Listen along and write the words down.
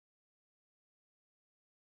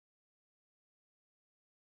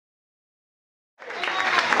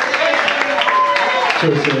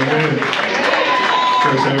Church, say amen.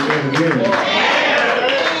 Church, say amen again.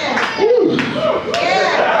 Woo.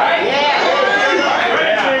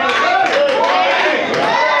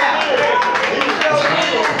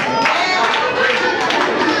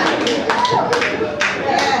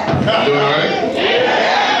 Doing all right?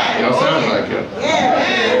 Y'all sound like it.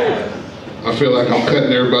 I feel like I'm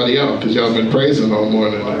cutting everybody out because y'all been praising all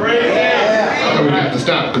morning. We got to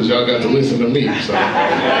stop because y'all got to listen to me. So,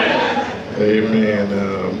 amen.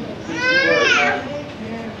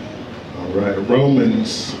 All right,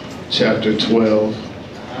 Romans chapter 12.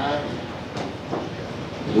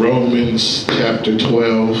 Romans chapter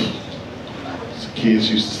 12. The kids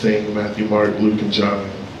used to sing Matthew, Mark, Luke, and John.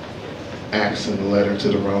 Acts and the letter to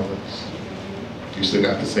the Romans. You still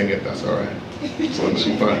got to sing it, that's all right. As long as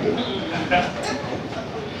you find it.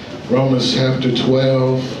 Romans chapter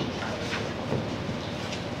 12.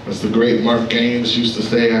 As the great Mark Gaines used to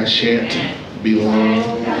say, I shan't be long.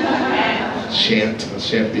 I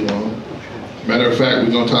shan't be long. Matter of fact,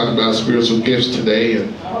 we're going to talk about spiritual gifts today,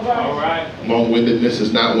 and long-windedness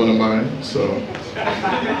is not one of mine, so.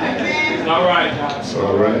 It's all right. It's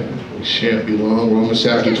all right. We shan't be long. Romans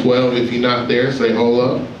chapter 12, if you're not there, say hold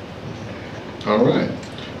up. All right.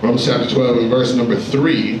 Romans chapter 12 and verse number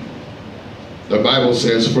 3. The Bible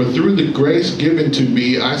says, for through the grace given to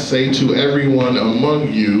me, I say to everyone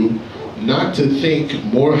among you, not to think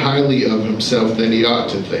more highly of himself than he ought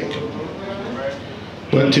to think,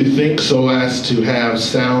 but to think so as to have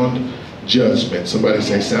sound judgment. Somebody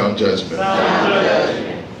say sound judgment. Sound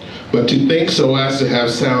judgment. But to think so as to have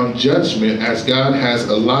sound judgment, as God has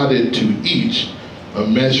allotted to each a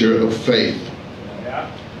measure of faith.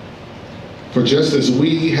 For just as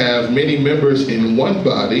we have many members in one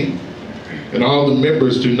body, and all the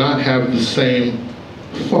members do not have the same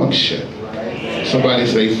function. Somebody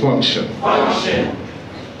say function. Function.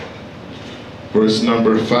 Verse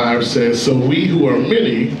number 5 says, so we who are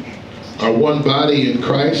many are one body in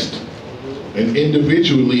Christ, and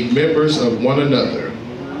individually members of one another.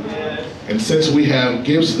 And since we have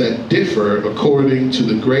gifts that differ according to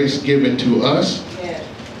the grace given to us,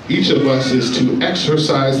 each of us is to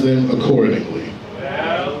exercise them accordingly.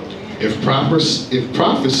 If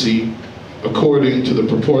prophecy, according to the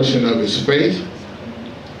proportion of his faith,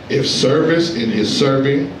 if service in his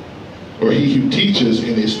serving, or he who teaches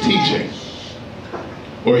in his teaching,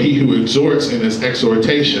 or he who exhorts in his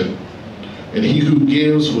exhortation, and he who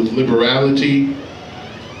gives with liberality,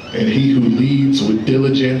 and he who leads with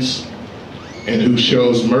diligence, and who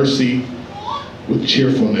shows mercy with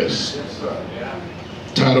cheerfulness.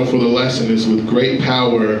 Title for the lesson is With Great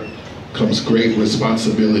Power Comes Great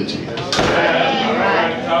Responsibility.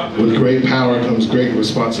 With great power comes great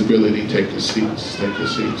responsibility. Take your seats, take your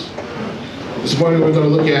seats. This morning we're going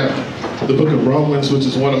to look at the book of Romans, which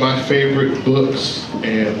is one of my favorite books,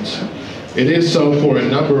 and it is so for a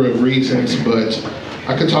number of reasons, but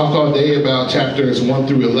I could talk all day about chapters 1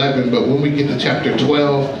 through 11, but when we get to chapter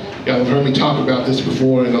 12, y'all have heard me talk about this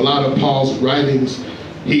before, in a lot of Paul's writings,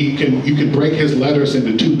 you can break his letters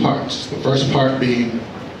into two parts. The first part being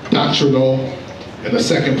doctrinal, and the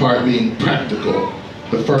second part being practical.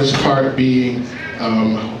 The first part being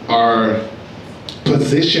our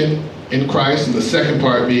position in Christ, and the second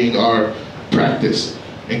part being our practice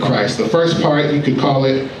in Christ. The first part, you could call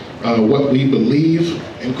it what we believe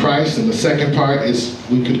in Christ, and the second part is,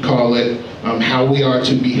 we could call it how we are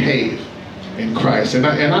to behave in Christ. And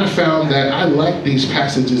I found that I like these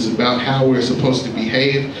passages about how we're supposed to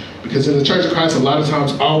behave, because in the Church of Christ, a lot of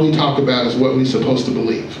times, all we talk about is what we're supposed to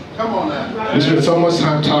believe. Come on now. We spend so much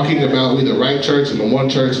time talking about we the right church and the one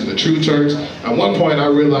church and the true church. At one point, I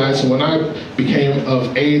realized when I became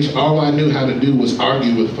of age, all I knew how to do was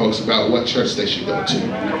argue with folks about what church they should go to.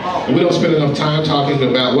 And we don't spend enough time talking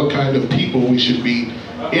about what kind of people we should be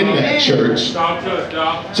in that church,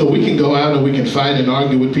 so we can go out and we can fight and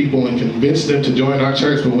argue with people and convince them to join our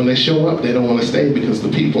church, but when they show up, they don't want to stay because the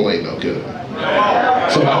people ain't no good.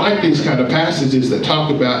 So I like these kind of passages that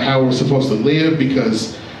talk about how we're supposed to live,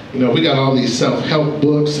 because we got all these self-help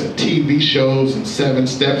books and TV shows and 7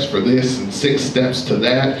 steps for this and 6 steps to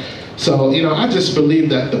that. So I just believe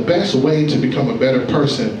that the best way to become a better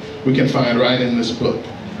person we can find right in this book.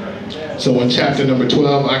 So in chapter number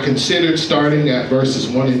 12, I considered starting at verses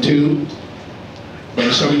 1 and 2.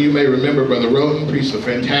 But some of you may remember Brother Roden preached a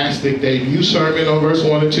fantastic debut sermon on verse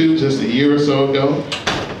 1 and 2 just a year or so ago.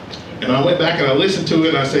 And I went back and I listened to it,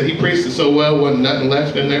 and I said, he preached it so well, wasn't nothing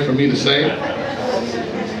left in there for me to say.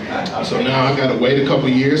 So now I've got to wait a couple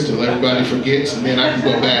years till everybody forgets, and then I can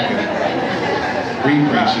go back and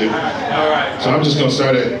re-preach it. So I'm just going to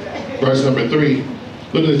start at verse number 3.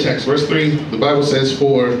 Look at the text, verse 3, the Bible says,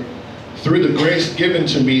 for Through the grace given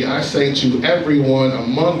to me, I say to everyone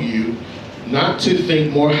among you, not to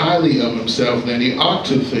think more highly of himself than he ought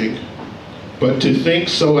to think, but to think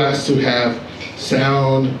so as to have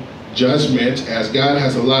sound judgment, as God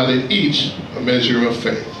has allotted each a measure of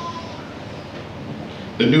faith.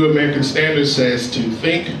 The New American Standard says to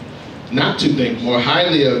think, not to think more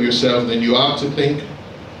highly of yourself than you ought to think.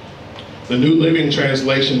 The New Living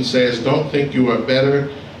Translation says, don't think you are better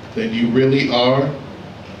than you really are.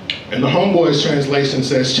 And the Homeboys translation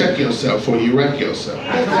says, check yourself before you wreck yourself.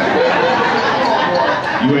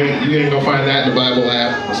 You ain't gonna find that in the Bible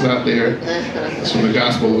app. It's not there. It's from the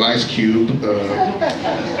Gospel of Ice Cube.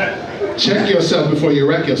 Check yourself before you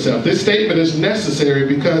wreck yourself. This statement is necessary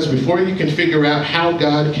because before you can figure out how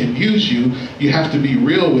God can use you, you have to be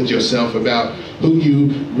real with yourself about who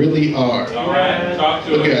you really are. All right, talk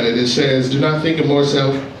to Look at it. It says, do not think of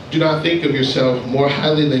yourself more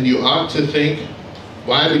highly than you ought to think.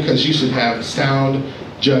 Why? Because you should have sound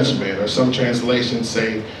judgment, or some translations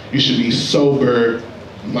say you should be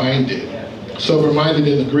sober-minded. Sober-minded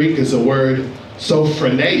in the Greek is the word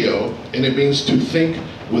sophroneo, and it means to think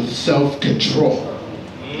with self-control.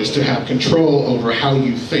 It's to have control over how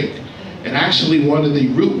you think. And actually one of the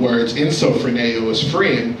root words in sophroneo is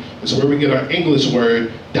friend, is where we get our English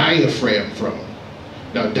word diaphragm from.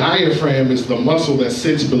 Now diaphragm is the muscle that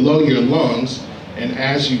sits below your lungs, and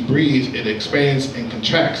as you breathe, it expands and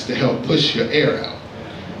contracts to help push your air out.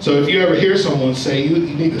 So if you ever hear someone say you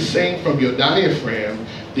need to sing from your diaphragm,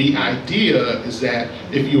 the idea is that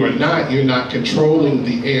if you are not, you're not controlling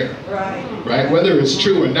the air. Right? Whether it's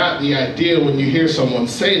true or not, the idea when you hear someone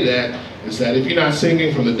say that is that if you're not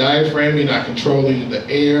singing from the diaphragm, you're not controlling the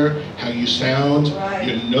air, how you sound,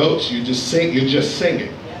 your notes, you're just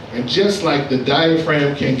singing. And just like the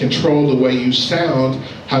diaphragm can control the way you sound,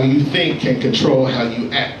 how you think can control how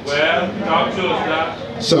you act. Well, talk to us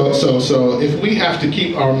now. So if we have to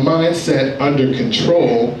keep our mindset under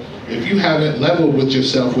control, if you haven't leveled with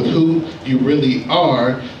yourself with who you really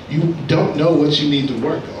are, you don't know what you need to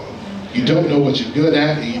work on. You don't know what you're good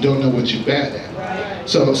at, and you don't know what you're bad at.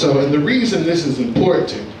 So and the reason this is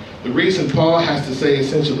important, the reason Paul has to say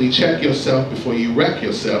essentially check yourself before you wreck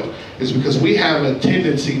yourself, is because we have a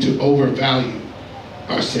tendency to overvalue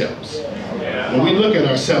ourselves. When we look at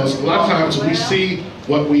ourselves, a lot of times we see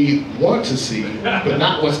what we want to see, but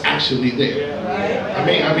not what's actually there. I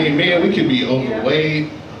mean, man, we could be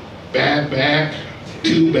overweight, bad back,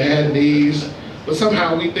 2 bad knees, but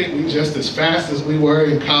somehow we think we're just as fast as we were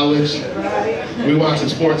in college. We watching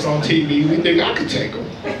sports on TV, we think I could take them.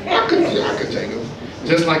 I could take them.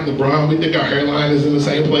 Just like LeBron, we think our hairline is in the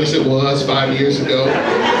same place it was 5 years ago.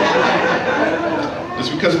 It's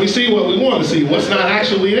because we see what we want to see, what's not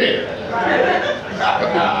actually there.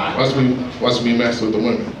 Watch me mess with the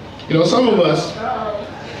women. You know, some of us,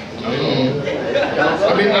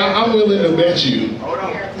 I'm willing to bet you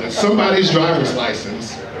that somebody's driver's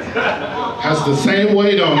license has the same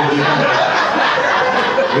weight on it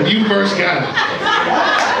when you first got it.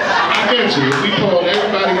 I bet you, if we pulled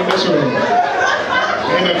everybody in this room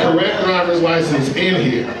and a correct driver's license in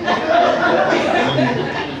here,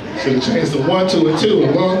 should have changed the 1 to a 2 a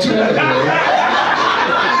long time ago.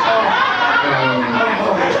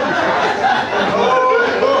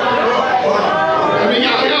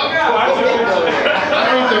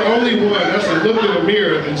 Looked in the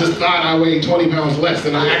mirror and just thought I weighed 20 pounds less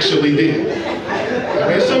than I actually did. I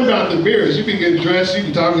mean, something about the mirrors. You can get dressed, you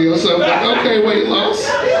can talk to yourself like, okay, weight loss.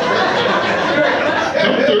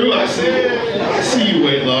 Come through, I see you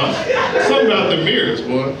weight loss. Something about the mirrors,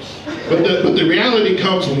 boy. But the reality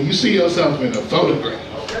comes when you see yourself in a photograph.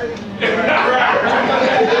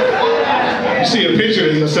 You see a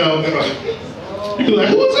picture of yourself, you be like,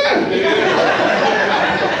 who was that?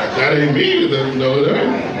 That ain't me. No, that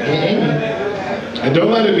ain't. And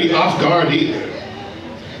don't let it be off guard either.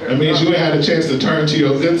 That means you ain't had a chance to turn to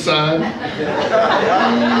your good side.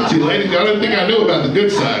 See, ladies, y'all didn't think I knew about the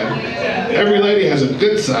good side. Every lady has a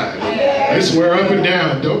good side. They swear up and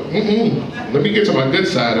down. Let me get to my good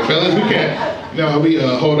side. And fellas, we can't, we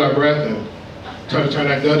hold our breath and try to turn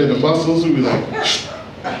that gut into muscles. We be like,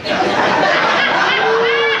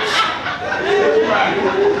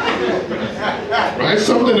 right?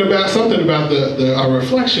 Something about our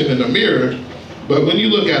reflection in the mirror. But when you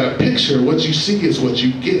look at a picture, what you see is what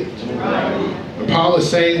you get. And Paul is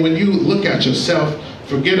saying, when you look at yourself,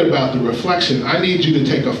 forget about the reflection. I need you to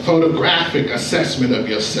take a photographic assessment of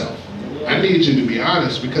yourself. I need you to be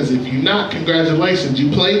honest, because if you're not, congratulations, you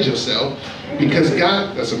played yourself. Because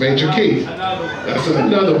God, that's a major key. That's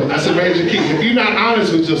another one, that's a major key. If you're not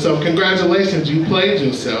honest with yourself, congratulations, you played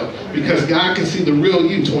yourself, because God can see the real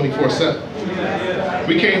you 24/7.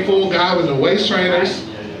 We can't fool God with no waist trainers,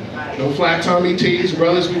 no flat tummy tees.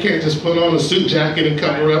 Brothers, we can't just put on a suit jacket and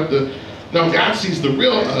cover up the... No, God sees the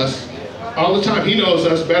real us all the time. He knows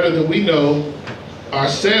us better than we know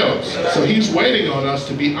ourselves. So he's waiting on us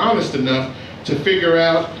to be honest enough to figure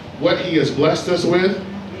out what he has blessed us with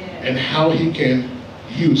and how he can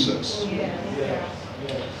use us.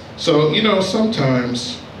 So, you know,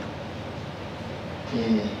 sometimes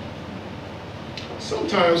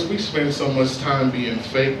we spend so much time being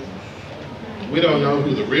fake, we don't know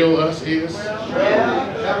who the real us is.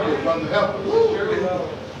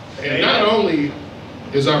 And not only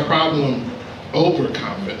is our problem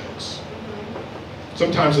overconfidence,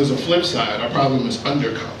 sometimes there's a flip side. Our problem is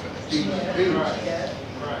underconfidence.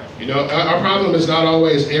 You know, our problem is not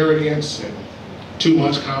always arrogance and too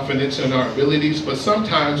much confidence in our abilities, but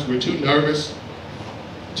sometimes we're too nervous,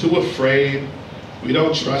 too afraid. We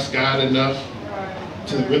don't trust God enough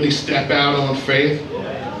to really step out on faith.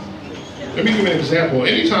 Let me give you an example.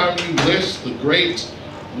 Anytime you list the great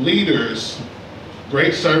leaders,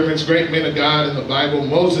 great servants, great men of God in the Bible,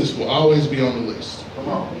 Moses will always be on the list.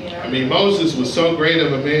 I mean, Moses was so great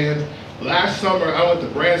of a man. Last summer, I went to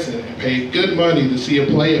Branson and paid good money to see a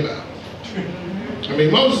play about him. I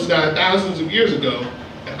mean, Moses died thousands of years ago,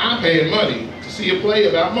 and I paid money to see a play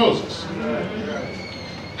about Moses.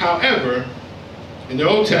 However, in the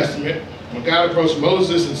Old Testament, when God approached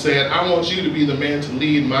Moses and said, I want you to be the man to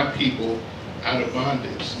lead my people out of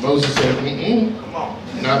bondage, Moses said,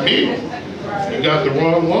 not me. You got the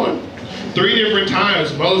wrong one. 3 different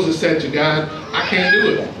times Moses said to God, I can't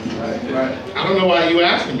do it. I don't know why you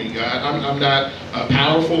asking me, God. I'm not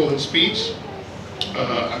powerful in speech.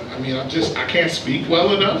 I can't speak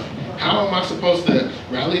well enough. How am I supposed to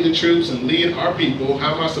rally the troops and lead our people?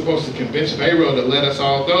 How am I supposed to convince Pharaoh to let us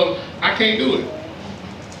all go? I can't do it.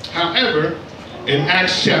 However, in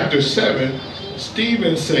Acts chapter 7,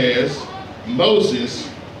 Stephen says Moses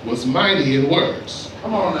was mighty in words.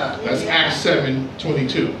 Come on now. That's Acts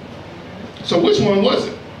 7:22. So which one was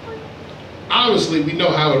it? Obviously, we know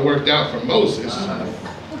how it worked out for Moses.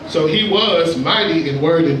 So he was mighty in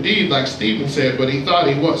word and deed, like Stephen said, but he thought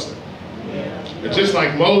he wasn't. And just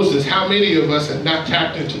like Moses, how many of us have not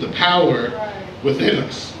tapped into the power within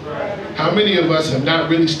us? How many of us have not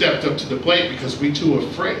really stepped up to the plate because we're too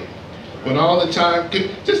afraid? When all the time,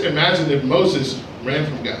 just imagine if Moses ran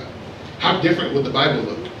from God. How different would the Bible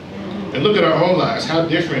look? And look at our own lives. How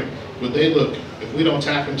different would they look if we don't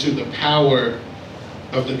tap into the power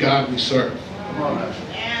of the God we serve?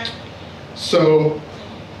 So,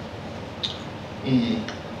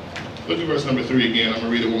 look at verse number 3 again. I'm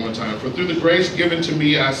going to read it one more time. For through the grace given to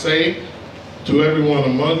me, I say to everyone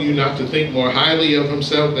among you not to think more highly of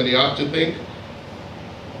himself than he ought to think,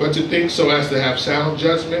 but to think so as to have sound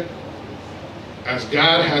judgment, as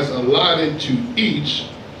God has allotted to each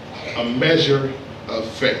a measure of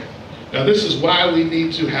faith. Now, this is why we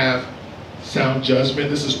need to have sound judgment.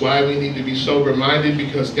 This is why we need to be sober-minded,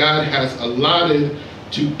 because God has allotted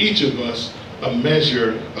to each of us a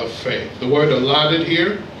measure of faith. The word allotted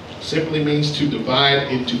here simply means to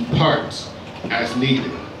divide into parts as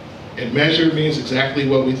needed. And measure means exactly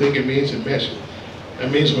what we think it means in measure.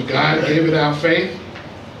 That means when God gave it our faith,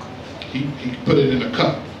 he put it in a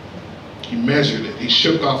cup. He measured it. He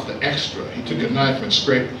shook off the extra. He took a knife and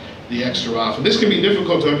scraped the extra off. And this can be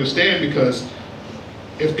difficult to understand, because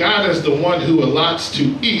if God is the one who allots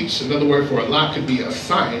to each, another word for allot could be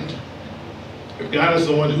assigned, if God is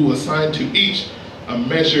the one who assigned to each a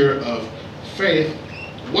measure of faith,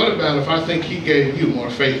 what about if I think he gave you more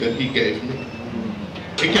faith than he gave me?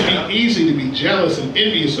 It can be easy to be jealous and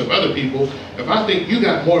envious of other people if I think you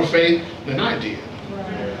got more faith than I did.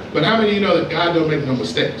 But how many of you know that God don't make no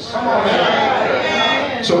mistakes?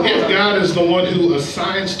 So if God is the one who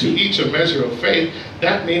assigns to each a measure of faith,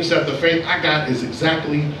 that means that the faith I got is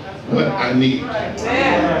exactly what I need.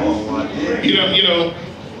 You know,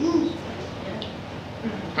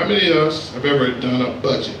 how many of us have ever done a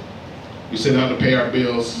budget? We sit down to pay our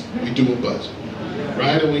bills, we do a budget,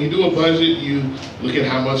 right? And when you do a budget, you look at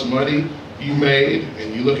how much money you made,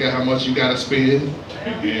 and you look at how much you got to spend,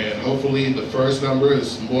 and hopefully the first number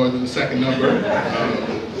is more than the second number.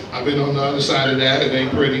 I've been on the other side of that. It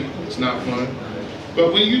ain't pretty. It's not fun.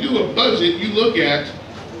 But when you do a budget, you look at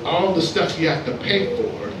all the stuff you have to pay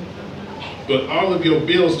for, but all of your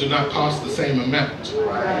bills do not cost the same amount.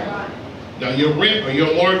 Now, your rent or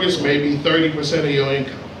your mortgage may be 30% of your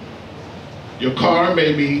income. Your car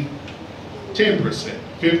may be 10%,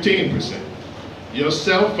 15%. Your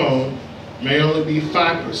cell phone may only be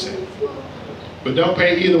 5%. But don't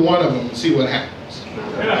pay either one of them and see what happens.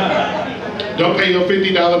 Don't pay your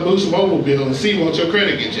 $50 Boost mobile bill and see once your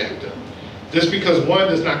credit gets jacked up. Just because one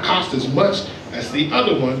does not cost as much as the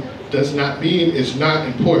other one does not mean it's not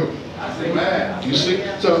important. You see?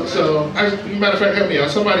 So as a matter of fact, help me out.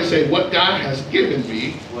 Somebody say, what God has given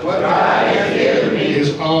me,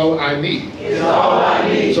 is all I need.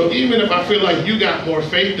 So even if I feel like you got more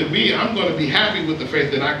faith than me, I'm going to be happy with the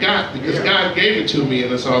faith that I got because God gave it to me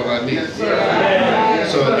and that's all I need.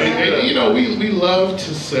 So, and, you know, we love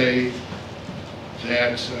to say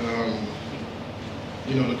that,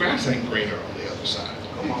 you know, the grass ain't greener on the other side.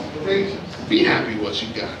 Come on, be happy what you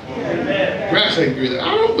got. Grass ain't greener.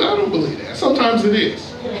 I don't believe that. Sometimes it is.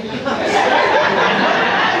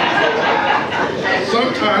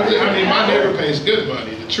 Sometimes, I mean, my neighbor pays good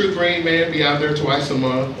money. The True Green man be out there twice a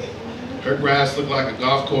month. Her grass look like a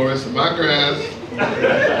golf course, and my grass.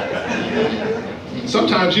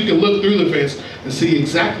 Sometimes you can look through the fence and see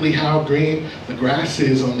exactly how green the grass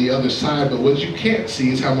is on the other side, but what you can't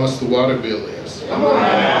see is how much the water bill is.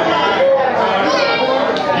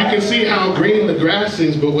 You can see how green the grass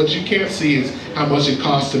is, but what you can't see is how much it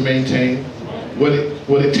costs to maintain, what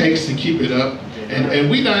it takes to keep it up. And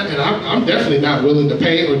I'm definitely not willing to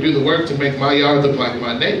pay or do the work to make my yard look like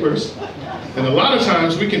my neighbors. And a lot of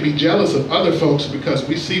times we can be jealous of other folks because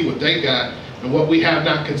we see what they got, and what we have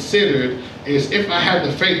not considered is if I had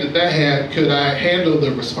the faith that they had, could I handle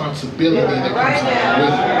the responsibility that comes along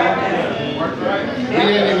with it? We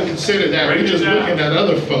didn't even consider that. We're just looking at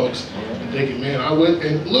other folks and thinking, man, I would,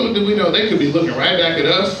 and little do we know, they could be looking right back at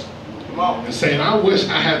us and saying, I wish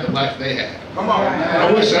I had the life they had.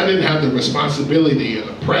 I wish I didn't have the responsibility and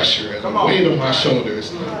the pressure and the weight on my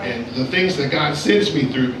shoulders and the things that God sends me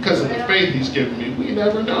through because of the faith He's given me. We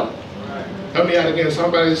never know. Help me out again.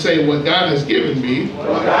 Somebody say, what God has given me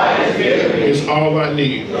is all I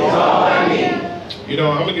need. You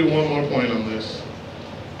know, I'm going to give one more point on this.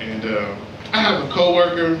 And I have a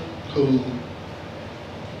coworker who,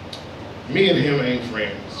 me and him ain't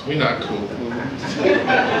friends. We're not cool.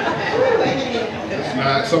 It's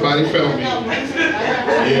not, somebody felt me.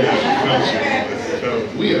 Yeah, felt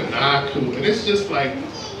you. We are not cool. And it's just like,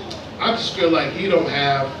 I just feel like he don't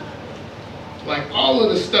have, like all of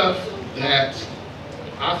the stuff that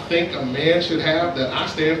I think a man should have that I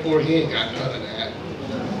stand for, he ain't got none of that.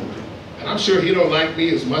 And I'm sure he don't like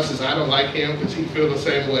me as much as I don't like him because he feels the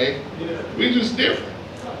same way. We're just different.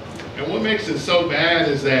 And what makes it so bad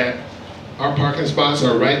is that our parking spots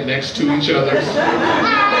are right next to each other's.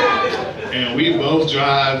 And we both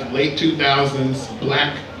drive late 2000s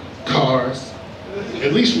black cars.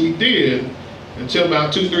 At least we did until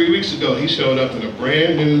about 2-3 weeks ago. He showed up in a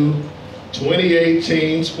brand new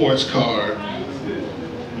 2018 sports car. I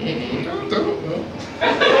don't know.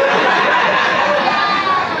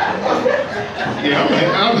 Yeah,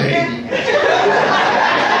 I'm hating.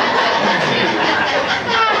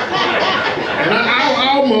 And I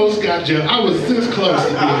almost got jealous. I was this close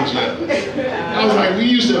to being jealous. I was like, we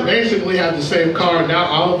used to basically have the same car. Now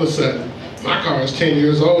all of a sudden, my car is 10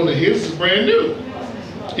 years old and his is brand new.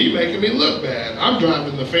 He making me look bad. I'm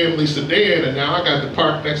driving the family sedan and now I got to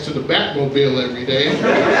park next to the Batmobile every day.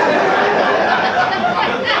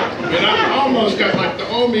 And I almost got, like the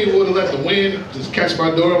old me would have let the wind just catch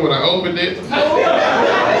my door when I opened it.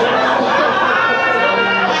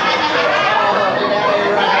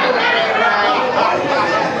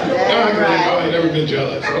 I ain't never been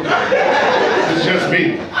jealous. Okay. It's just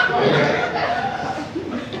me. Okay.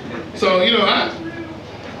 So, you know, I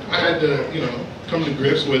had to, you know, come to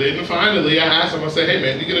grips with it. And finally, I asked him, I said, hey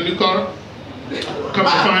man, did you get a new car? Come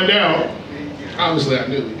to find out, obviously I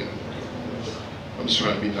knew he got a new car. I'm just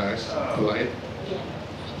trying to be nice, polite.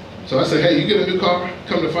 So I said, hey, you get a new car?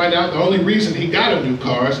 Come to find out, the only reason he got a new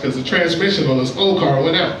car is because the transmission on his old car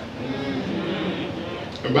went out.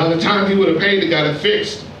 And by the time he would have paid to get it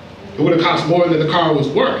fixed, it would have cost more than the car was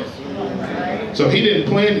worth. So he didn't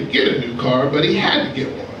plan to get a new car, but he had to get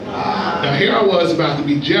one. Now here I was about to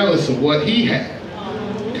be jealous of what he had,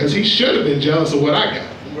 because he should have been jealous of what I got.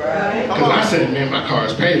 Because I said, man, my car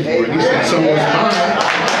is paid for, and he said, so was mine.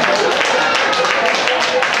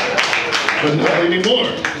 But not anymore.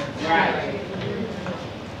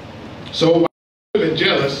 So I should have been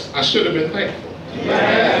jealous, I should have been thankful.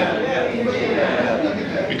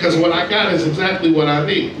 Because what I got is exactly what I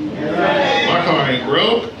need. My car ain't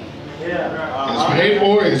broke. It's paid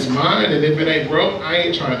for, it's mine, and if it ain't broke, I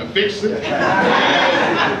ain't trying to fix it.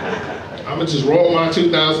 I'm gonna just roll my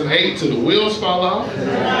 2008 till the wheels fall off.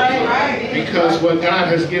 Because what God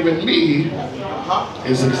has given me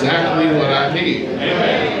is exactly what I need.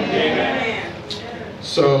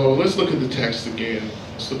 So let's look at the text again.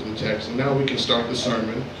 Let's look at the text, and now we can start the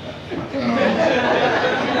sermon. I'm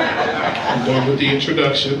done with the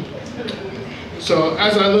introduction. So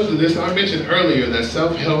as I looked at this, I mentioned earlier that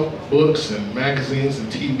self-help books and magazines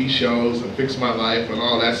and TV shows and Fix My Life and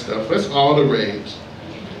all that stuff, that's all the rage.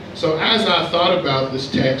 So as I thought about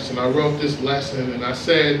this text and I wrote this lesson and I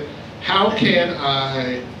said, how can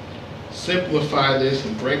I simplify this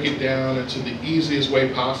and break it down into the easiest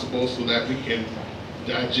way possible so that we can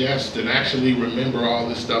digest and actually remember all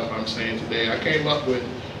this stuff I'm saying today? I came up with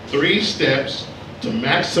 3 steps to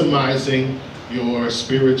maximizing your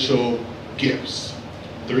spiritual gifts.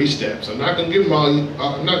 3 steps. I'm not going to give them all.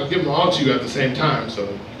 I'm not going to give them all to you at the same time, so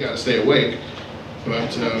you got to stay awake.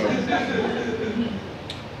 But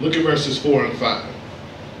look at verses 4 and 5.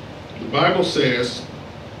 The Bible says,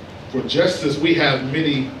 "For just as we have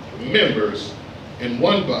many members in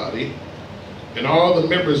one body, and all the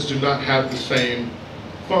members do not have the same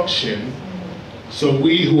function, so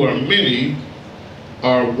we who are many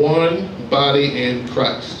are one body in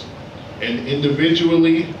Christ, and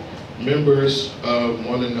individually members of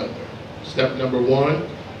one another." Step number 1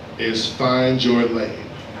 is find your lane.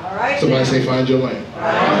 All right. Somebody say, find your lane.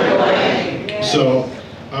 Find your lane. Yeah. So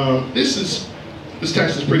this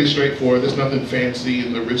text is pretty straightforward. There's nothing fancy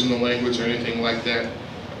in the original language or anything like that.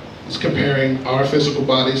 It's comparing our physical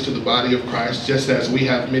bodies to the body of Christ. Just as we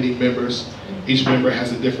have many members, each member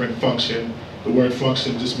has a different function. The word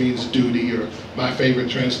function just means duty, or my favorite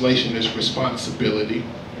translation is responsibility.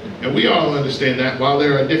 And we all understand that while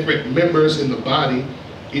there are different members in the body,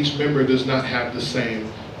 each member does not have the same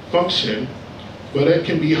function, but it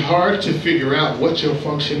can be hard to figure out what your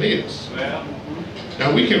function is.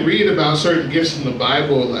 Now we can read about certain gifts in the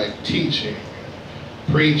Bible like teaching,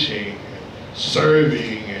 preaching,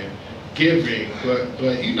 serving, and giving, but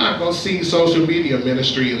you're not going to see social media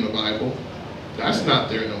ministry in the Bible. That's not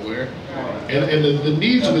there nowhere. And the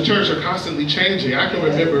needs of the church are constantly changing. I can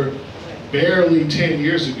remember barely 10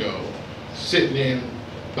 years ago sitting in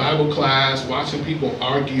Bible class watching people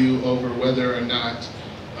argue over whether or not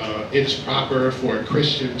it's proper for a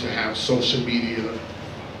Christian to have social media.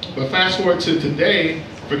 But fast forward to today,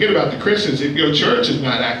 forget about the Christians. If your church is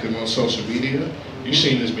not active on social media, you're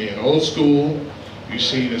seen as being old school, you're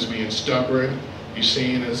seen as being stubborn, you're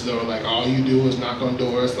seen as though like all you do is knock on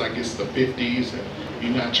doors like it's the 50s, and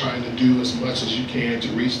you're not trying to do as much as you can to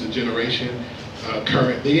reach the generation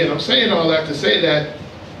currently. And I'm saying all that to say that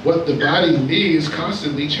what the body needs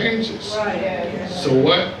constantly changes. Right. Yeah. So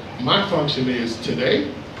what my function is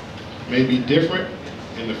today may be different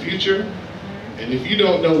in the future. And if you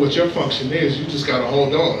don't know what your function is, you just got to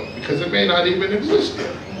hold on, because it may not even exist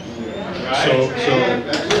yet. That's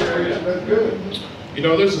good. You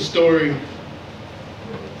know, there's a story,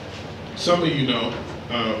 some of you know,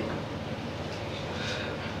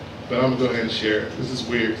 but I'm going to go ahead and share it. This is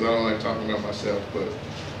weird because I don't like talking about myself, but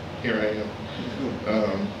here I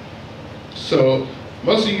am. So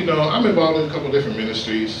most of you know, I'm involved in a couple different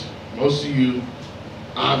ministries. Most of you,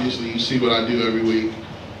 obviously, you see what I do every week.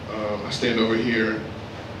 I stand over here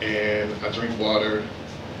and I drink water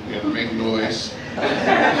and I make noise in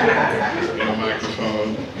a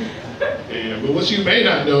microphone. But what you may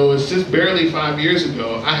not know is just barely 5 years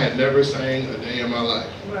ago, I had never sang a day in my life.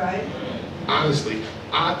 Right. Honestly,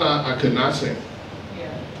 I thought I could not sing.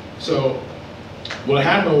 Yeah. So what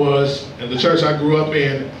happened was, in the church I grew up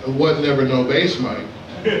in, it wasn't ever no bass mic.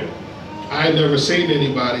 I had never seen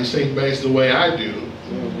anybody sing bass the way I do.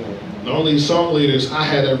 The only song leaders I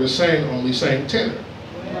had ever sang only sang tenor.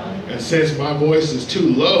 And since my voice is too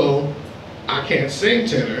low, I can't sing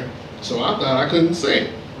tenor, so I thought I couldn't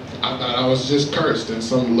sing. I thought I was just cursed in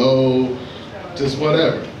some low, just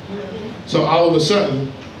whatever. So all of a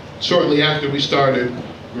sudden, shortly after we started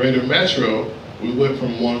Greater Metro, we went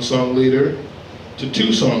from 1 song leader to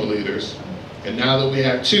 2 song leaders. And now that we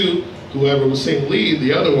had 2, whoever would sing lead,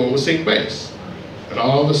 the other one would sing bass. And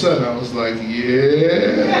all of a sudden, I was like,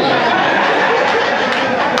 yeah.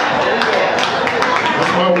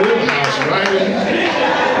 That's my wheelhouse, right?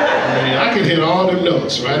 I mean, I can hit all the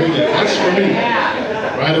notes, right? That's for me.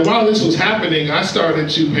 Right? And while this was happening, I started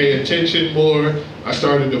to pay attention more. I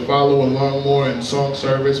started to follow along more in song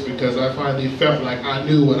service, because I finally felt like I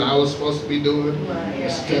knew what I was supposed to be doing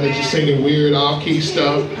instead of just singing weird off-key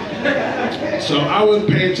stuff. So I would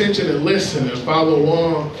pay attention and listen and follow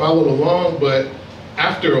along, but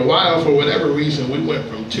after a while, for whatever reason, we went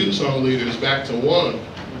from 2 song leaders back to 1.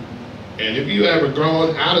 And if you ever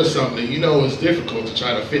grown out of something, you know it's difficult to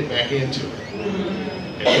try to fit back into it.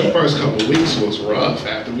 And the first couple of weeks was rough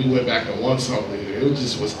after we went back to 1 song leader. It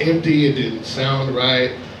just was empty, it didn't sound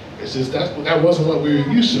right. It's just that wasn't what we were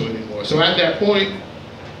used to anymore. So at that point,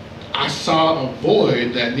 I saw a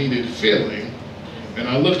void that needed filling. And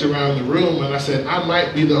I looked around the room and I said, I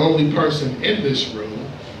might be the only person in this room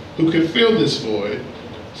who can fill this void.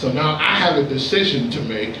 So now I have a decision to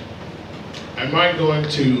make. Am I going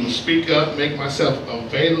to speak up, make myself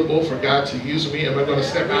available for God to use me? Am I going to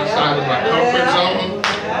step outside of my comfort zone?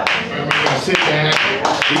 Or am I going to sit back,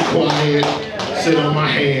 be quiet, sit on my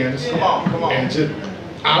hands? And just,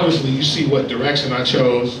 obviously you see what direction I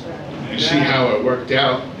chose. You see how it worked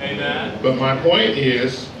out. But my point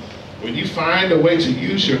is, when you find a way to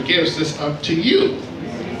use your gifts, it's up to you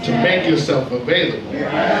to make yourself available.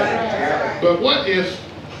 But what if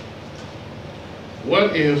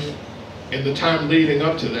in the time leading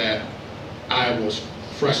up to that, I was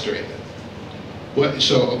frustrated?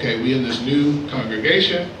 Okay, we in this new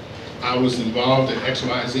congregation, I was involved in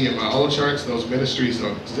XYZ in my old church, those ministries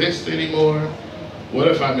don't exist anymore. What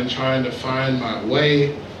if I've been trying to find my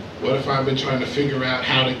way? What if I've been trying to figure out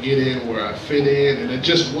how to get in where I fit in, and it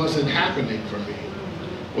just wasn't happening for me?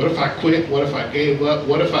 What if I quit? What if I gave up?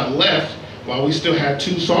 What if I left while we still had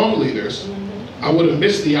 2 song leaders? I would have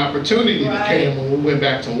missed the opportunity that came when we went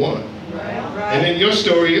back to 1. And in your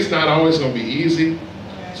story, it's not always going to be easy.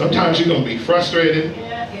 Sometimes you're going to be frustrated.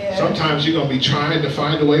 Sometimes you're going to be trying to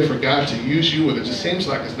find a way for God to use you, and it just seems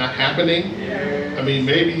like it's not happening. I mean,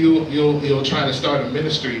 maybe you'll try to start a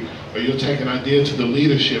ministry, or you'll take an idea to the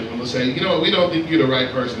leadership, and they'll say, you know what, we don't think you're the right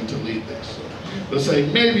person to lead this. They'll say,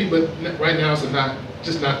 maybe, but right now it's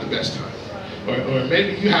just not the best time. Or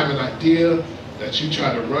maybe you have an idea that you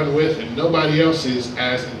try to run with, and nobody else is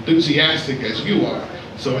as enthusiastic as you are,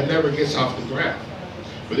 so it never gets off the ground.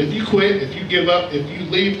 But if you quit, if you give up, if you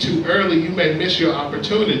leave too early, you may miss your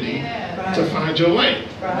opportunity to find your lane.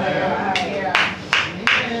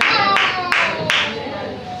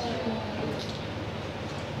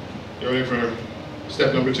 You ready for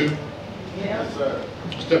step number 2? Yes, sir.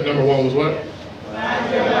 Step number 1 was what?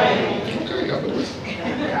 Okay, y'all been listening.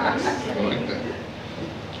 I like that.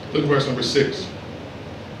 Look at verse number 6.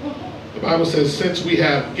 The Bible says, since we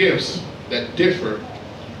have gifts that differ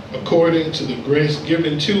according to the grace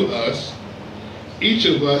given to us, each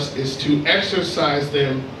of us is to exercise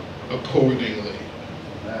them accordingly.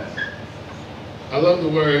 I love the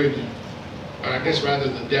word, I guess rather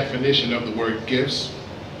the definition of the word gifts.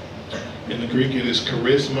 In the Greek it is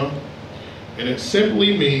charisma, and it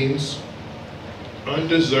simply means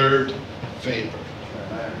undeserved favor,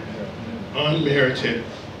 unmerited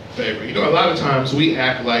favor. You know, a lot of times we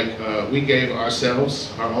act like we gave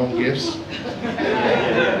ourselves our own gifts.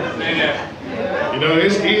 You know,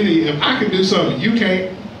 it's easy, if I can do something you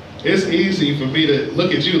can't, it's easy for me to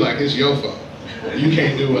look at you like it's your fault. You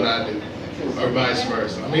can't do what I do, or vice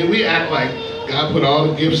versa. I mean, we act like God put all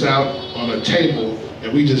the gifts out on a table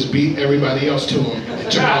and we just beat everybody else to them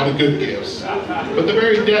and took all the good gifts. But the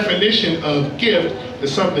very definition of gift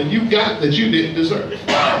is something you got that you didn't deserve.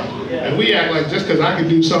 And we act like just because I can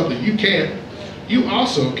do something you can't, you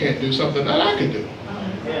also can't do something that I can do.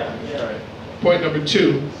 Point number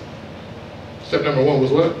 2, step number 1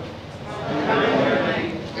 was what?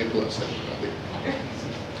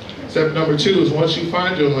 Step number 2 is once you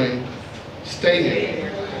find your lane, stay in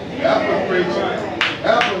it.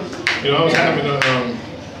 You know, I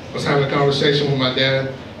was having a conversation with my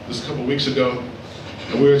dad just a couple weeks ago,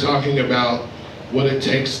 and we were talking about what it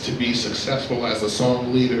takes to be successful as a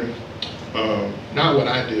song leader. Not what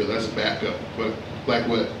I do, let's back up, but like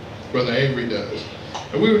what Brother Avery does.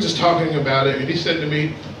 And we were just talking about it, and he said to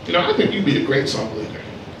me, you know, I think you'd be a great song leader.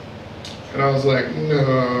 And I was like,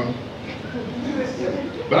 no.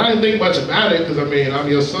 But I didn't think much about it, because I mean, I'm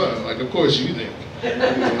your son. Like, of course you think I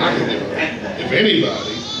can do it, if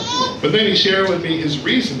anybody. But then he shared with me his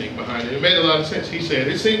reasoning behind it. It made a lot of sense. He said,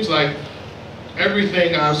 it seems like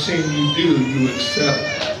everything I've seen you do, you excel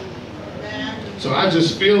at. So I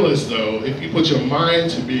just feel as though if you put your mind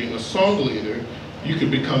to being a song leader, you could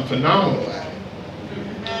become phenomenal at it.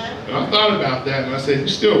 And I thought about that and I said, you're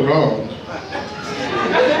still wrong.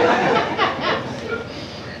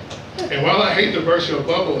 And while I hate to burst your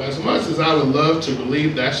bubble, as much as I would love to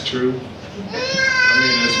believe that's true, I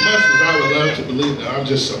mean, as much as I would love to believe that I'm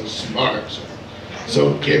just so smart,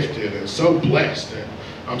 so gifted, and so blessed, and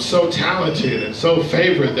I'm so talented and so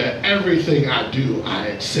favored that everything I do, I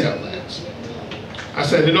excel at. I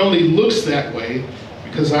said, it only looks that way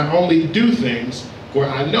because I only do things where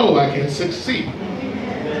I know I can succeed.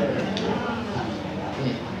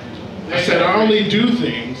 I said, I only do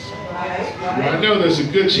things where I know there's a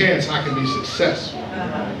good chance I can be successful.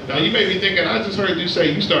 Now you may be thinking, I just heard you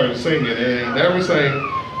say you started singing and never sang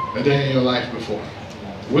a day in your life before,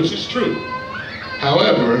 which is true.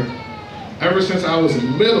 However, ever since I was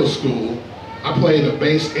in middle school, I played a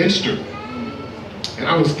bass instrument. And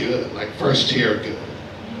I was good, like first year good.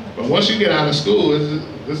 But once you get out of school,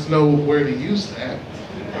 there's nowhere to use that.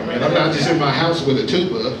 I mean, I'm not just in my house with a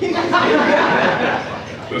tuba.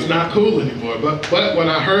 It's not cool anymore. But when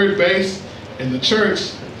I heard bass in the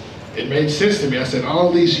church, it made sense to me. I said,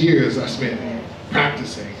 all these years I spent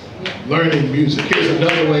practicing, learning music. Here's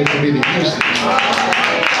another way for me to use this.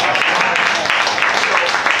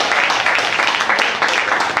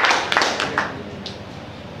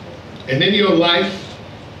 And in your life,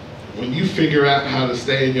 when you figure out how to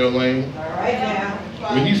stay in your lane,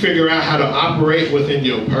 when you figure out how to operate within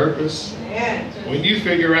your purpose, when you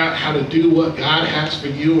figure out how to do what God has for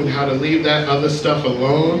you and how to leave that other stuff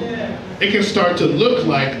alone, it can start to look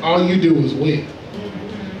like all you do is win.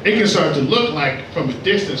 It can start to look like, from a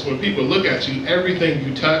distance, when people look at you, everything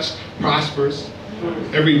you touch prospers.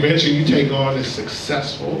 Every venture you take on is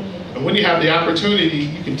successful. And when you have the opportunity,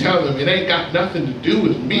 you can tell them, it ain't got nothing to do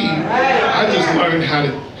with me. I just learned how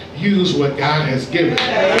to use what God has given.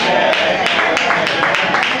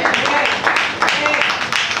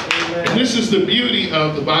 And this is the beauty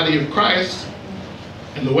of the body of Christ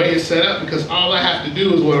and the way it's set up, because all I have to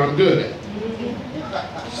do is what I'm good at.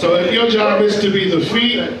 So if your job is to be the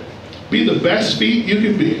feet, be the best feet you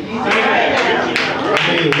can be.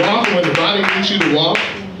 I mean, walk when the body needs you to walk,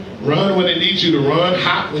 run when it needs you to run,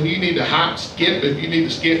 hop when you need to hop, skip if you need to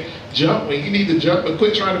skip, jump when you need to jump, but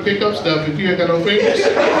quit trying to pick up stuff if you ain't got no fingers.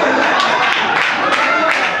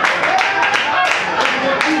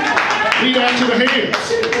 Leave that to the hands.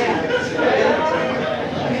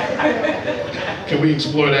 Can we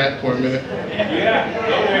explore that for a minute?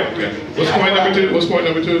 Yeah. Okay. What's point number two? What's point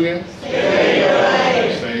number two again? Stay in your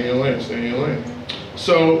lane. Stay in your lane. Stay in your lane.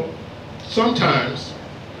 So sometimes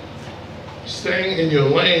staying in your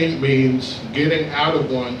lane means getting out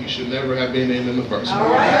of one you should never have been in the first place.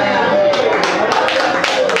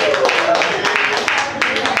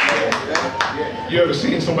 You ever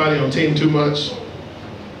seen somebody on team too much?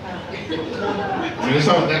 I mean, it's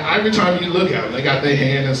something that every time you look at them, they got their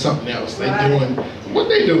hand in something else. They doing what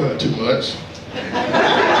they doing too much.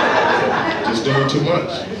 Just doing too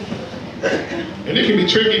much. And it can be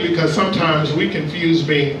tricky because sometimes we confuse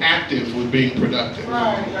being active with being productive.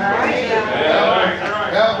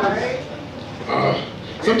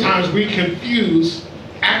 Sometimes we confuse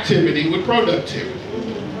activity with productivity.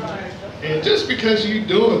 And just because you're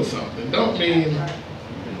doing something don't mean,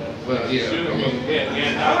 well, yeah.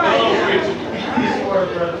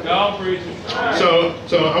 So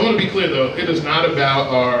I want to be clear though, it is not about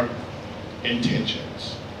our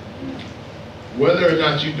intentions. Whether or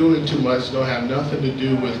not you're doing too much don't have nothing to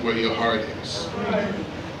do with where your heart is.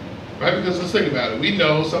 Right? Because let's think about it. We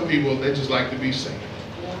know some people, they just like to be seen.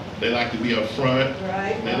 They like to be up front.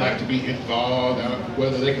 They like to be involved,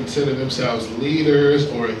 whether they consider themselves leaders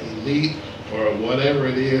or elite or whatever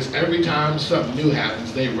it is. Every time something new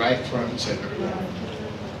happens, they right front and center.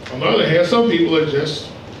 On the other hand, some people are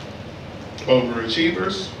just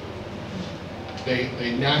overachievers. They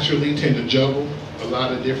naturally tend to juggle a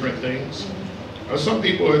lot of different things. Or some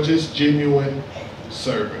people are just genuine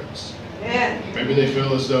servants. Maybe they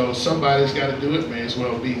feel as though somebody's got to do it, may as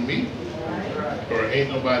well be me. Or ain't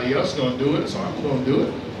nobody else gonna do it, so I'm gonna do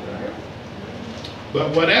it.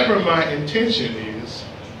 But whatever my intention is,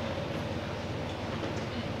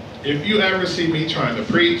 if you ever see me trying to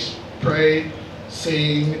preach, pray,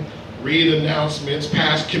 sing, read announcements,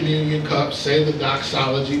 pass communion cups, say the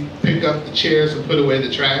doxology, pick up the chairs and put away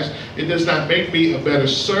the trash, it does not make me a better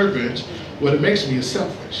servant. What it makes me is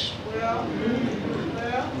selfish.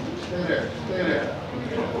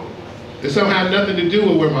 This don't have nothing to do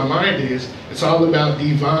with where my mind is. It's all about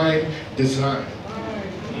divine design.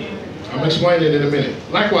 I'm gonna explain it in a minute.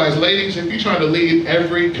 Likewise, ladies, if you're trying to lead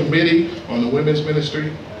every committee on the women's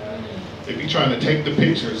ministry, if you're trying to take the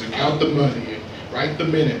pictures and count the money and write the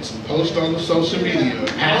minutes and post on the social media and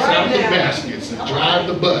pass out the baskets and drive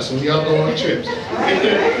the bus when y'all go on trips,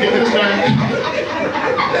 it does not...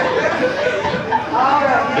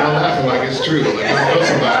 Y'all laughing like it's true, like I know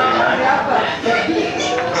somebody.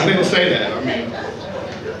 I didn't say that, I mean.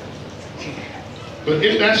 But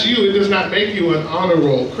if that's you, it does not make you an honor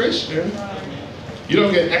roll Christian. You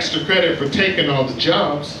don't get extra credit for taking all the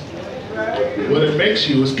jobs. What it makes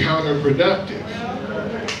you is counterproductive.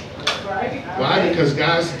 Why? Because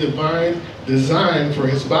God's divine design for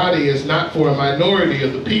his body is not for a minority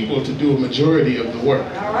of the people to do a majority of the work.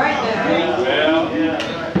 All right now.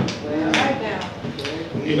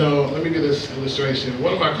 You know, let me give this illustration.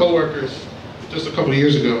 One of my coworkers, just a couple of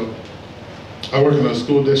years ago, I work in a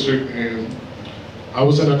school district, and I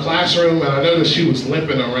was in a classroom, and I noticed she was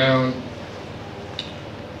limping around.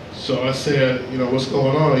 So I said, you know, what's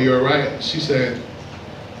going on? Are you all right? She said,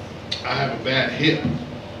 I have a bad hip.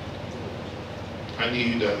 I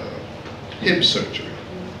need hip surgery.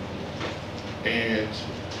 And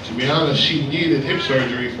to be honest, she needed hip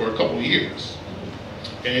surgery for a couple of years.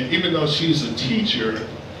 And even though she's a teacher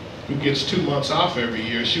who gets 2 months off every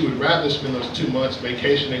year, she would rather spend those 2 months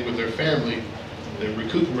vacationing with her family than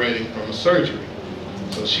recuperating from a surgery.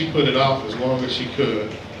 So she put it off as long as she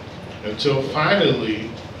could, until finally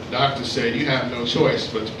the doctor said, you have no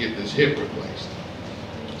choice but to get this hip replaced.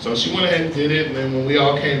 So she went ahead and did it, and then when we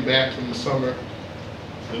all came back from the summer,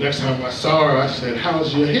 the next time I saw her, I said,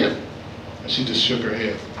 how's your hip? And she just shook her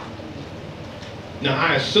head. Now,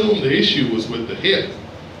 I assumed the issue was with the hip.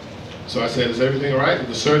 So I said, is everything all right? Did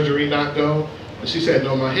the surgery not go? And she said,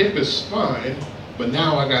 no, my hip is fine, but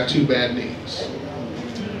now I got 2 bad knees.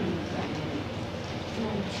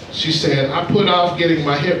 She said, I put off getting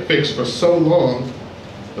my hip fixed for so long,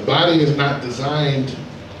 the body is not designed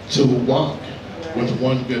to walk with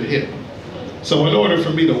one good hip. So in order for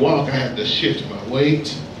me to walk, I had to shift my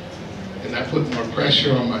weight, and that put more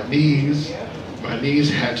pressure on my knees. My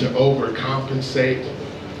knees had to overcompensate.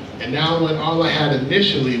 And now when all I had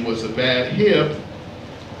initially was a bad hip,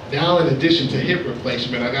 now in addition to hip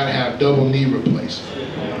replacement, I gotta have double knee replacement.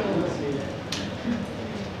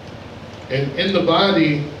 And in the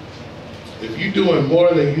body, if you're doing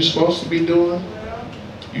more than you're supposed to be doing,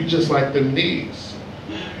 you just like them knees.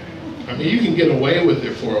 I mean, you can get away with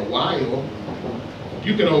it for a while.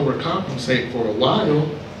 You can overcompensate for a while,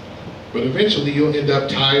 but eventually you'll end up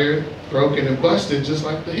tired, broken, and busted just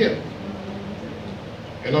like the hip.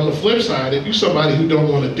 And on the flip side, if you're somebody who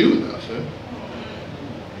don't want to do nothing,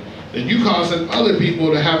 then you causing other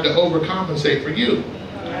people to have to overcompensate for you.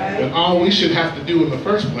 When all we should have to do in the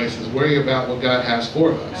first place is worry about what God has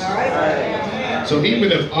for us. So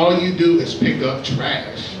even if all you do is pick up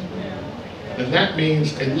trash, then that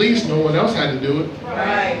means at least no one else had to do it.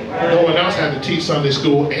 No one else had to teach Sunday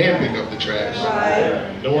school and pick up the trash.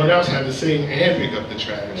 No one else had to sing and pick up the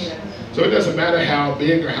trash. So it doesn't matter how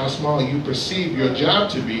big or how small you perceive your job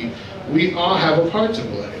to be, we all have a part to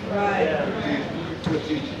play.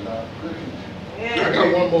 I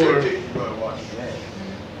got one more.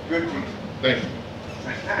 Thank you.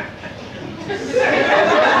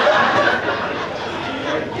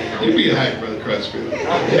 You be a hype, Brother Crutchfield.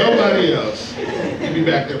 Nobody else. You be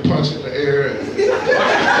back there punching the air.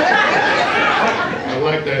 I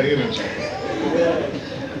like that energy.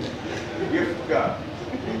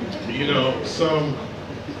 You know,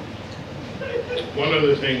 one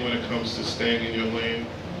other thing when it comes to staying in your lane,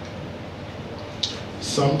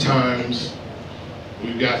 sometimes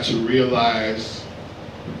we've got to realize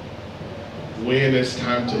when it's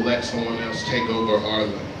time to let someone else take over our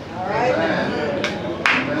lane.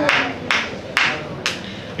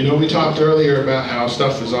 You know, we talked earlier about how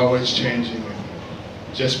stuff is always changing.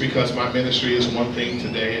 Just because my ministry is one thing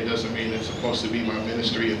today, it doesn't mean it's supposed to be my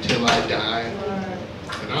ministry until I die.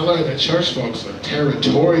 And I learned that church folks are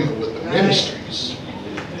territorial with the ministries.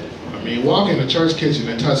 I mean, walk in the church kitchen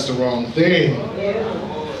and touch the wrong thing.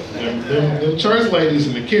 Them church ladies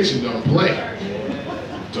in the kitchen don't play.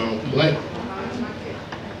 Don't play.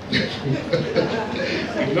 You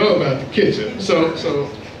know about the kitchen. So,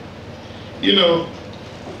 you know,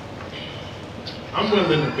 I'm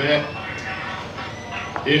willing to bet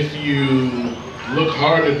if you look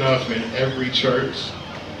hard enough in every church,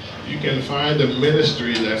 you can find a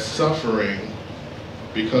ministry that's suffering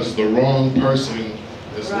because the wrong person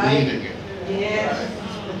is leading it. Yes.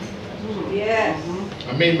 Yes.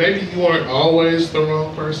 I mean, maybe you aren't always the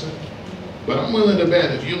wrong person, but I'm willing to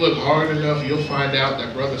bet if you look hard enough, you'll find out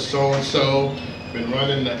that Brother So-and-so been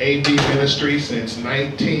running the AV ministry since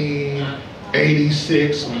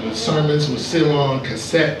 1986 when the sermons were still on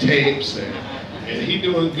cassette tapes, and he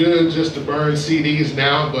doing good just to burn CDs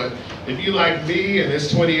now. But if you like me and it's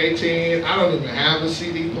 2018, I don't even have a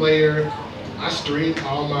CD player. I stream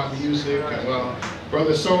all my music, and well,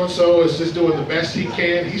 Brother So-and-so is just doing the best he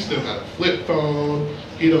can. He still got a flip phone.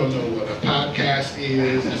 He don't know what a podcast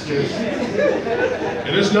is. It's just,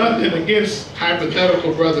 and it's nothing against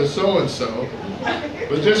hypothetical Brother So-and-so,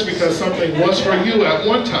 but just because something was for you at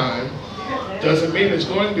one time doesn't mean it's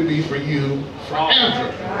going to be for you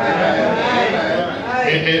forever.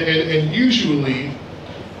 And usually,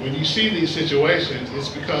 when you see these situations, it's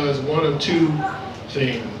because one of two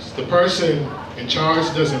things. The person in charge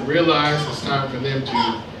doesn't realize it's time for them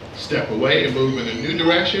to step away and move in a new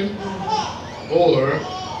direction, or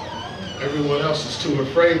everyone else is too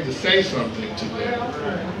afraid to say something to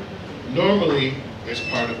them. Normally, it's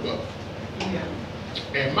part of both.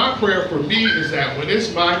 And my prayer for me is that when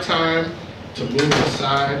it's my time to move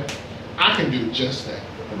aside, I can do just that.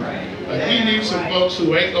 Like, we need some folks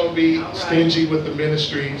who ain't gonna be stingy with the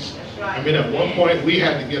ministries. I mean, at one point we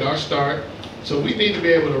had to get our start So we need to be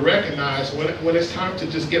able to recognize when it's time to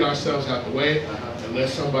just get ourselves out the way and let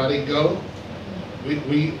somebody go. We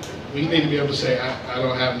need to be able to say, I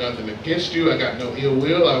don't have nothing against you. I got no ill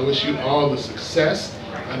will. I wish you all the success.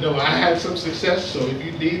 I know I had some success, so if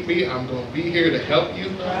you need me, I'm going to be here to help you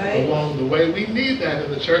along the way. We need that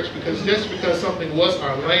in the church, because just because something was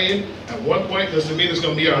our lane at one point doesn't mean it's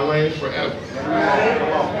going to be our lane forever.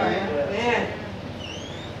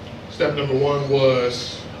 Step number 1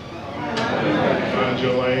 was find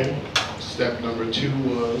your lane. Step number 2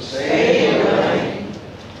 was stay in your lane.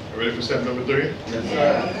 Ready for step number 3? Yes,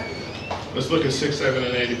 sir. Let's look at 6, 7,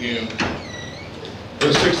 and 8 again.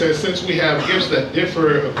 Verse 6 says, since we have gifts that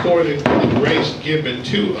differ according to the grace given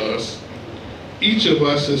to us, each of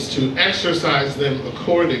us is to exercise them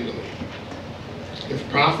accordingly. If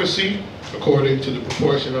prophecy, according to the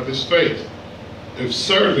proportion of his faith. If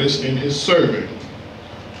service, in his serving.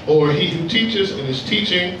 Or he who teaches in his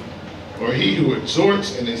teaching. Or he who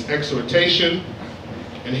exhorts in his exhortation.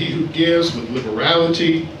 And he who gives with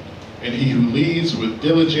liberality. And he who leads with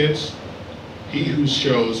diligence. He who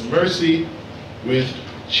shows mercy with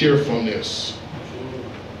cheerfulness.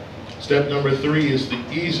 Step number 3 is the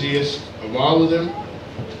easiest of all of them.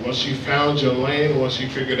 Once you found your lane, once you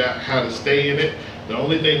figured out how to stay in it, the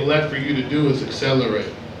only thing left for you to do is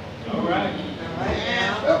accelerate. All right.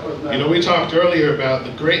 You know, we talked earlier about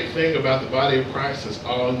the great thing about the body of Christ is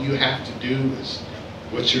all you have to do is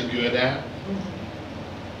what you're good at.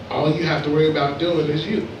 All you have to worry about doing is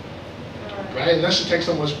you. Right? And that should take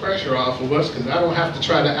so much pressure off of us, because I don't have to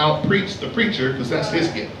try to out-preach the preacher, because that's his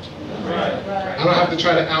gift. I don't have to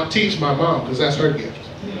try to out-teach my mom, because that's her gift.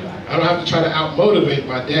 I don't have to try to out-motivate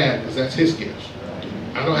my dad, because that's his gift.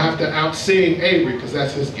 I don't have to out-sing Avery, because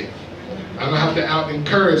that's his gift. I don't have to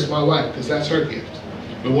out-encourage my wife, because that's her gift.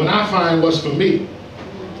 But when I find what's for me,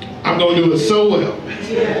 I'm going to do it so well.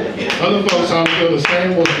 Other folks ought to feel the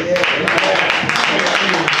same way.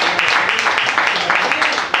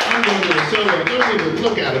 I'm going to do it so well. Don't even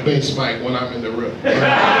look at a bass mic when I'm in the room.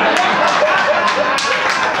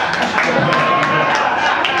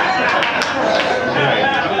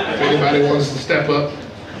 If anybody wants to step up,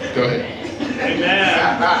 go ahead.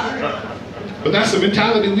 But that's the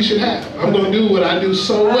mentality we should have. I'm going to do what I do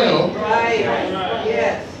so well.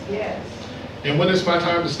 Yes, yes. And when it's my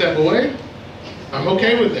time to step away, I'm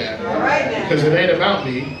okay with that. Because it ain't about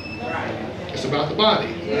me. It's about the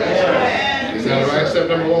body. Is that all right? Step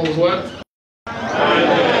number 1 was what?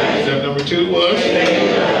 Step number 2 was?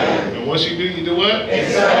 And once you do what?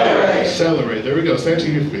 Accelerate. There we go. Stand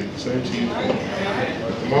to your feet. Stand to your feet.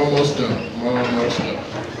 I'm almost done. I'm almost done.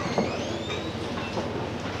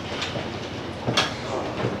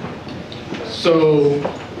 So,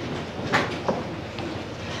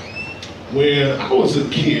 when I was a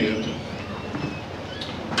kid,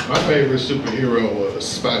 my favorite superhero was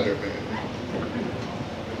Spider-Man,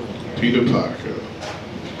 Peter Parker.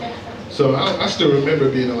 So I still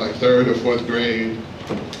remember being in like 3rd or 4th grade,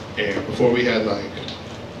 and before we had like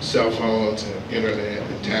cell phones and internet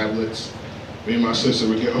and tablets, me and my sister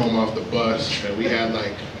would get home off the bus, and we had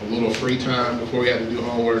like a little free time before we had to do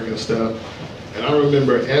homework and stuff. And I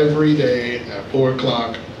remember every day at 4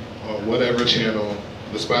 o'clock on whatever channel,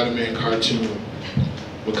 the Spider-Man cartoon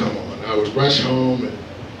would come on. I would rush home and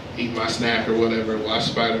eat my snack or whatever, watch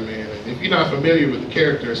Spider-Man. And if you're not familiar with the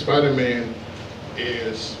character, Spider-Man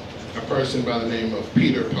is a person by the name of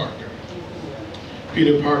Peter Parker.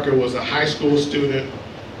 Peter Parker was a high school student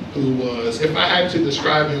who was, if I had to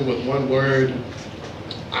describe him with one word,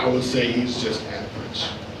 I would say he's just average.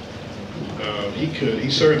 He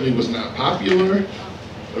certainly was not popular.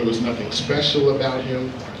 There was nothing special about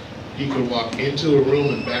him. He could walk into a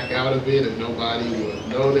room and back out of it and nobody would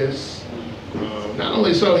notice. Not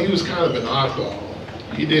only so, he was kind of an oddball.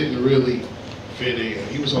 He didn't really fit in.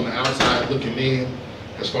 He was on the outside looking in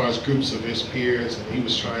as far as groups of his peers, and he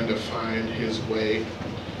was trying to find his way.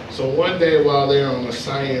 So one day while they're on a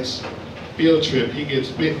science field trip, he gets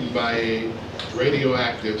bitten by a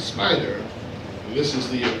radioactive spider. And this is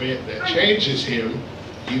the event that changes him.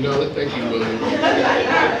 You know it? Thank you, William.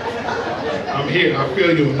 I'm here. I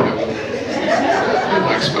feel you on that one. You're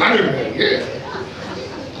like Spider-Man,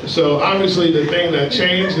 yeah. So obviously the thing that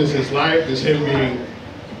changes his life is him being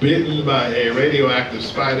bitten by a radioactive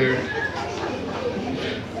spider.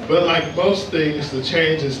 But like most things, the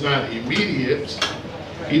change is not immediate.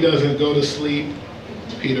 He doesn't go to sleep,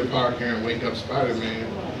 Peter Parker, and wake up Spider-Man.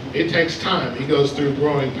 It takes time. He goes through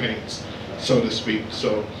growing pains, so to speak.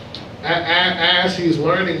 So as he's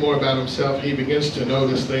learning more about himself, he begins to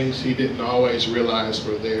notice things he didn't always realize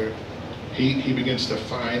were there. He begins to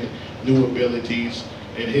find new abilities.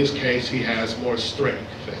 In his case, he has more strength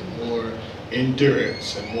and more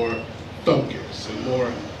endurance and more focus and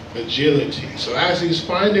more agility. So as he's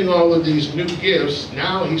finding all of these new gifts,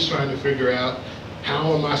 now he's trying to figure out,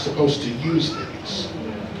 how am I supposed to use these?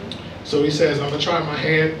 So he says, I'm gonna try my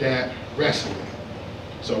hand at wrestling.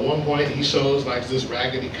 So at one point he shows like this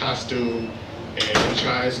raggedy costume, and he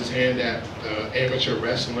tries his hand at amateur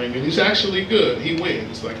wrestling, and he's actually good. He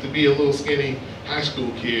wins. Like, to be a little skinny high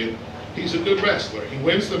school kid, he's a good wrestler. He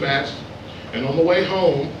wins the match, and on the way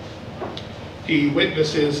home, he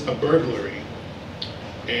witnesses a burglary.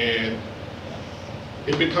 And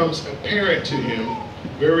it becomes apparent to him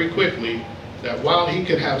very quickly that while he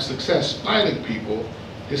could have success fighting people,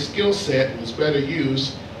 his skill set was better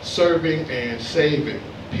used serving and saving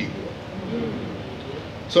people.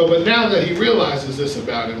 So, but now that he realizes this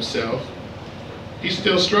about himself, he's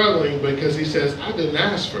still struggling because he says, I didn't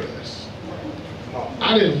ask for this.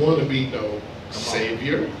 I didn't want to be no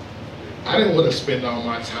savior. I didn't want to spend all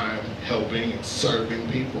my time helping and serving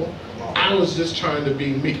people. I was just trying to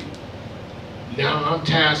be me. Now I'm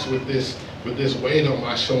tasked with this weight on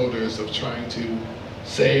my shoulders of trying to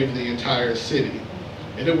save the entire city.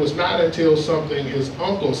 And it was not until something his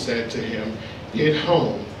uncle said to him hit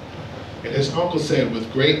home. And his uncle said,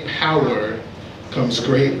 with great power comes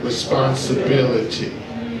great responsibility.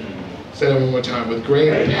 Say that one more time. With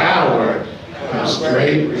great power comes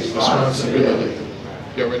great responsibility.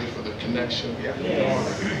 Y'all ready for the connection?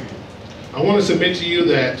 I want to submit to you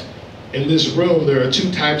that in this room there are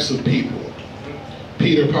two types of people.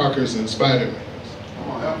 Peter Parkers and Spider-Mans.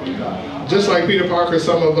 Just like Peter Parker,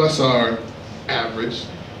 some of us are average.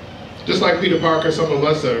 Just like Peter Parker, some of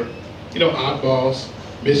us are, oddballs,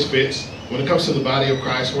 misfits. When it comes to the body of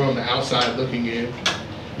Christ, we're on the outside looking in.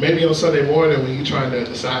 Maybe on Sunday morning when you're trying to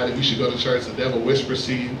decide if you should go to church, the devil whispers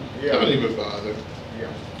to you, don't even bother.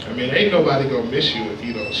 I mean, ain't nobody gonna miss you if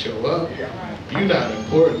you don't show up. You're not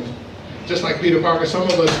important. Just like Peter Parker, some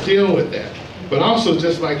of us deal with that. But also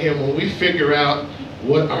just like him, when we figure out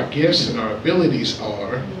what our gifts and our abilities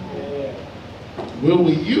are, will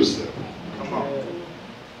we use them?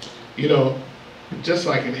 Just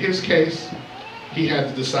like in his case, he had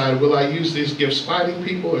to decide, will I use these gifts fighting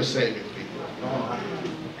people or saving people?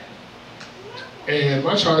 And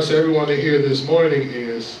my charge to everyone here this morning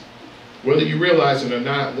is, whether you realize it or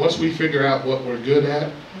not, once we figure out what we're good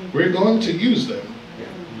at, we're going to use them.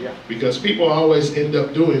 Because people always end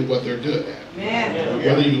up doing what they're good at.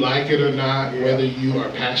 Whether you like it or not, whether you are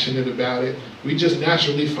passionate about it, we just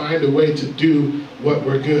naturally find a way to do what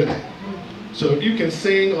we're good at. So if you can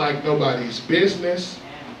sing like nobody's business,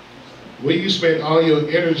 will you spend all your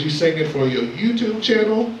energy singing for your YouTube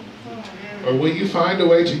channel? Or will you find a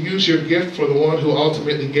way to use your gift for the one who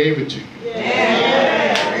ultimately gave it to you?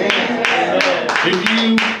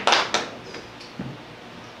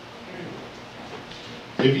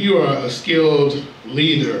 If you are a skilled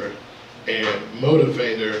leader and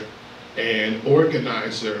motivator and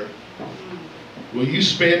organizer, will you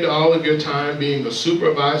spend all of your time being a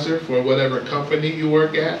supervisor for whatever company you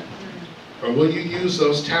work at? Or will you use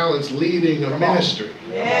those talents leading a ministry?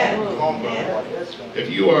 If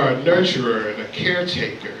you are a nurturer and a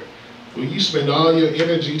caretaker, will you spend all your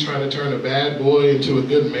energy trying to turn a bad boy into a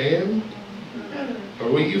good man? Or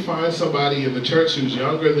will you find somebody in the church who's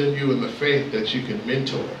younger than you in the faith that you can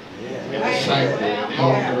mentor and disciple and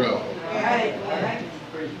help grow?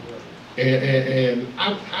 And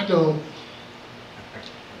I don't,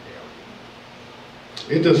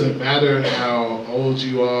 it doesn't matter how old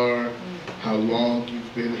you are, how long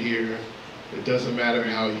you've been here. It doesn't matter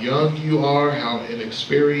how young you are, how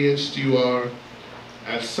inexperienced you are.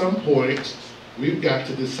 At some point, we've got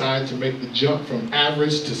to decide to make the jump from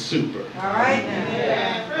average to super. All right.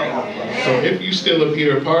 So if you still a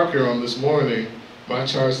Peter Parker on this morning, my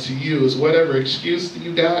charge to you is whatever excuse that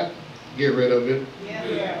you got, get rid of it.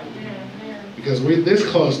 Because we're this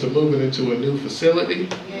close to moving into a new facility.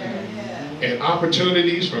 And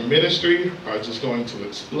opportunities for ministry are just going to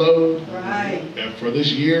explode. And for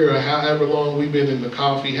this year or however long we've been in the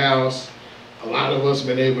coffee house, a lot of us have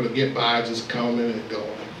been able to get by just coming and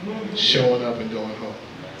going, showing up and going home.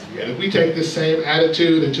 And if we take this same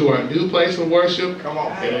attitude into our new place of worship, it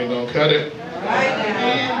ain't gonna cut it.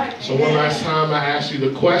 So one last time I ask you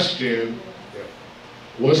the question,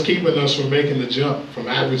 what's keeping us from making the jump from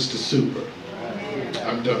average to super?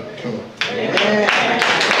 I'm done, come on.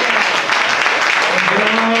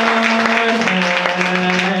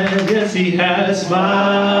 Yes, he has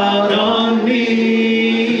smiled on